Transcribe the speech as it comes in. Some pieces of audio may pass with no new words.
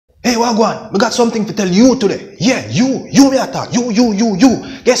Hey, Wagwan, we got something to tell you today. Yeah, you me attack. You.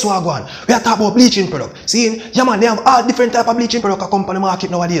 Guess what, Wagwan? We are talking about bleaching product. See, yeah man, they have all different type of bleaching product come on the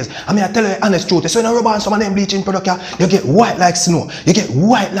market nowadays. I mean, I tell you the honest truth. So when you rub on some of them bleaching product, you get white like snow. You get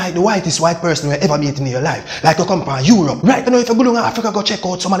white like the whitest white person you ever meet in your life. Like you come from Europe. Right now, if you go to Africa, go check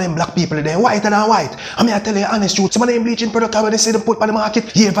out some of them black people. They're whiter than white. I mean, I tell you the honest truth. Some of them bleaching product, when they say them put on the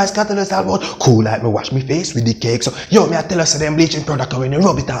market, here vice catalyst talk about cool like me wash me face with the cake. So, yo, me I tell you, so them bleaching product when you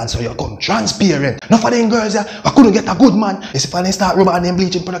rub it on, so you come transparent. Now for them girls, I couldn't get a good man. If I start rubbing on them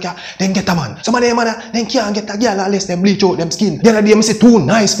bleaching product, then get a man. Some of them then can't get a girl unless they bleach out them skin. The other day, I see two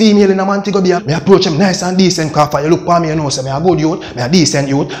nice female in a man to go be. Me approach them nice and decent, cause you look for me, you know, so me a good youth, me a decent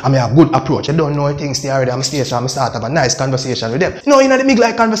youth, and me a good approach. You don't know things there already. I'm station, I start have a nice conversation with them. You know, in the big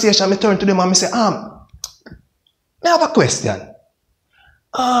like conversation, me turn to them and me say, me have a question.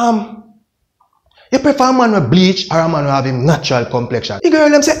 You prefer a man with bleach or a man who have him natural complexion? The girl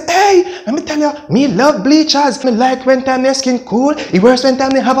them say, hey, let me tell you, me love bleachers. Me like when time their skin cool. It worse when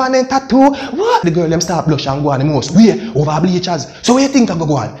time they have an tattoo. What? The girl them start blush and go on the most way over bleachers. So what you think I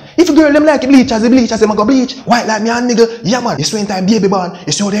go on? If the girl them like the bleachers them go bleach. White like me and nigga. Yeah man, you see when time baby born,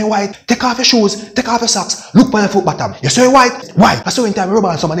 you see how they white. Take off your shoes, take off your socks, look by your foot bottom. You see white. I saw when time rub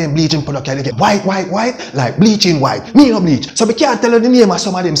on some of them bleaching product, they get white, like bleaching white. Me no bleach. So we can't tell you the name of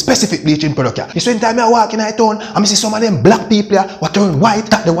some of them specific bleaching product. You see time I walk in a town, I see some of them black people what turn white,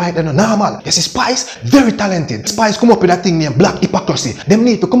 that the white, they're not normal. You see Spice, very talented. Spice come up with that thing named black hypocrisy. Them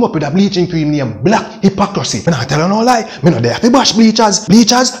need to come up with a bleaching cream named black hypocrisy. But I tell you no lie, me not there to bash bleachers.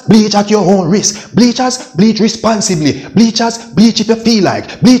 Bleachers, bleach at your own risk. Bleachers, bleach responsibly. Bleachers, bleach if you feel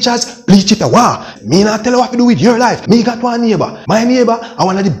like. Bleachers, bleach if you want. Me not tell you what to do with your life. Me got one neighbor. My neighbor, I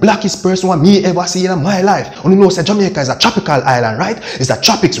one of the blackest person what me ever see in my life. Only know say Jamaica is a tropical island, right? It's the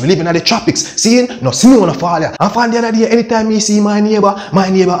tropics. We live in the tropics. Seeing no snow no fall there. And from the other day, anytime me see my neighbor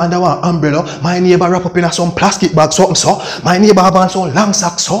under one umbrella, my neighbor wrap up in a some plastic bag, something so. My neighbor have on some long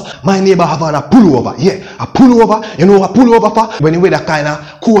socks, so. My neighbor have on a pullover. Yeah, a pullover. You know what a pullover for? When the weather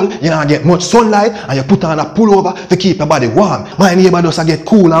kinda cool, you don't get much sunlight, and you put on a pullover to keep your body warm. My neighbor does get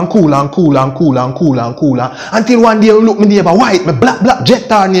cool and cool until one day you look my neighbor white, my black jet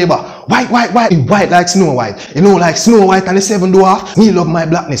tar neighbor. White like Snow White. You know, like Snow White and the seven dwarf. Me love my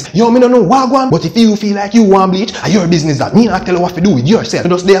blackness. Yo, me don't know Wagwan, but if you feel like you want bleach, it's your business that. Me not tell you what to do with yourself. You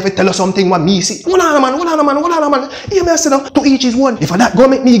just there to tell you something what me see. Hold on, man. Hear me say now, to each is one. If that go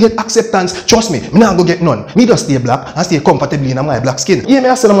make me get acceptance, trust me not go get none. Me just stay black and stay comfortably in my black skin. Hear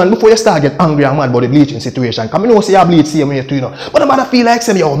me say now, man, before you start get angry and mad about the bleaching situation, because I know say you bleach same way too, you know. But I'm feel like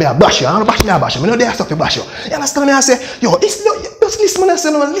say, yo, me a bash you. I don't bash you. Me know there stuff to bash you. You understand me? I say, yo, it's not, just listen, I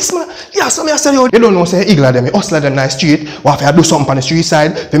say, man, listen. Yeah, so me I say, yo, you don't know, say, eagle them, you hustle them in the street, or if you do something on the street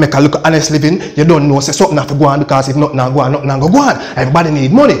side, if you make a look at honest living, you don't know, say, something have to go on, because if nothing go on. Everybody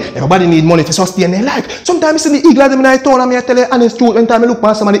need money to sustain their life. Sometimes you see the eagle them in the town, and me I tell you honest truth, when time I look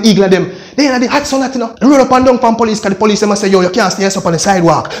past some of the eagle them, they are the hot sun that, you know, roll up and down from police, because the police them say, yo, you can't stay up on the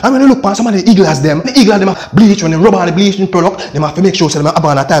sidewalk. And when you look past some of the eagles them bleach, when they rub on the bleaching product, they have to make sure so they have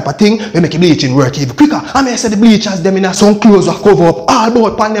a type of thing, they make the bleaching work even quicker. And I say the bleachers them in some clothes of cover up, all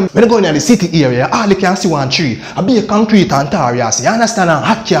about pan them. When they go in the city area, all you can see one tree, a big concrete and tar, you see, you understand, and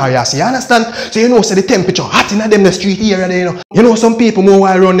hot car, you see, you understand? So you know, say the temperature hot in them the street area there, you know. You know, some people more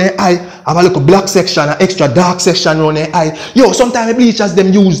while around their eye, have a little black section, an extra dark section around their eye. Yo, sometimes the bleachers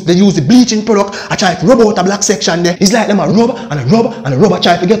them use the bleaching product, I try to rub out a black section there. It's like them a rub and a rub, I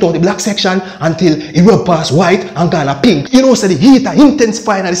try to get out the black section until it rub past white and gone a pink. You know, so the heat are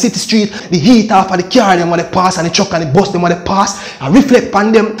intensifying at the city street, the heat off of the car them when they pass and the truck and the bus them when they pass, and reflect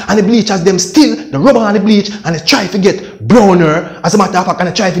on them, and the bleachers them still, the rubber and the bleach, and they try to get browner, as a matter of fact, and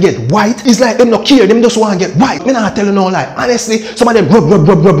they try to get white. It's like them not care, them just want to get white. Me not tell you no lie. Honestly, some of them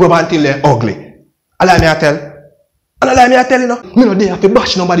rub until they're ugly. Allow me to tell. And allow me to tell you know, me no there to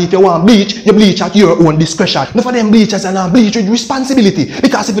bash nobody. If you want bleach, you bleach at your own discretion. None of them bleachers are not bleach with responsibility.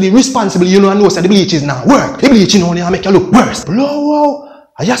 Because if you're responsible, you know that the bleach is not work. The bleaching only make you look worse. Blow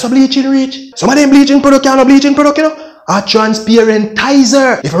out. I just a bleaching reach. Some of them bleaching product are not bleaching product, you know. A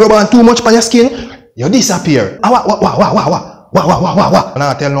transparentizer. If you rub on too much on your skin, you disappear. What? And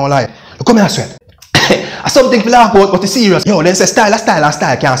I tell no lie. Come here, sweat. Something to laugh about, but it's serious. Yo, then say style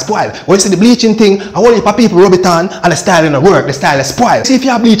can't spoil. When you see the bleaching thing, I want if people rub it on and the style in the work, the style is spoiled. See if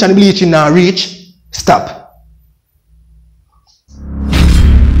you have bleach and the bleaching now reach, stop.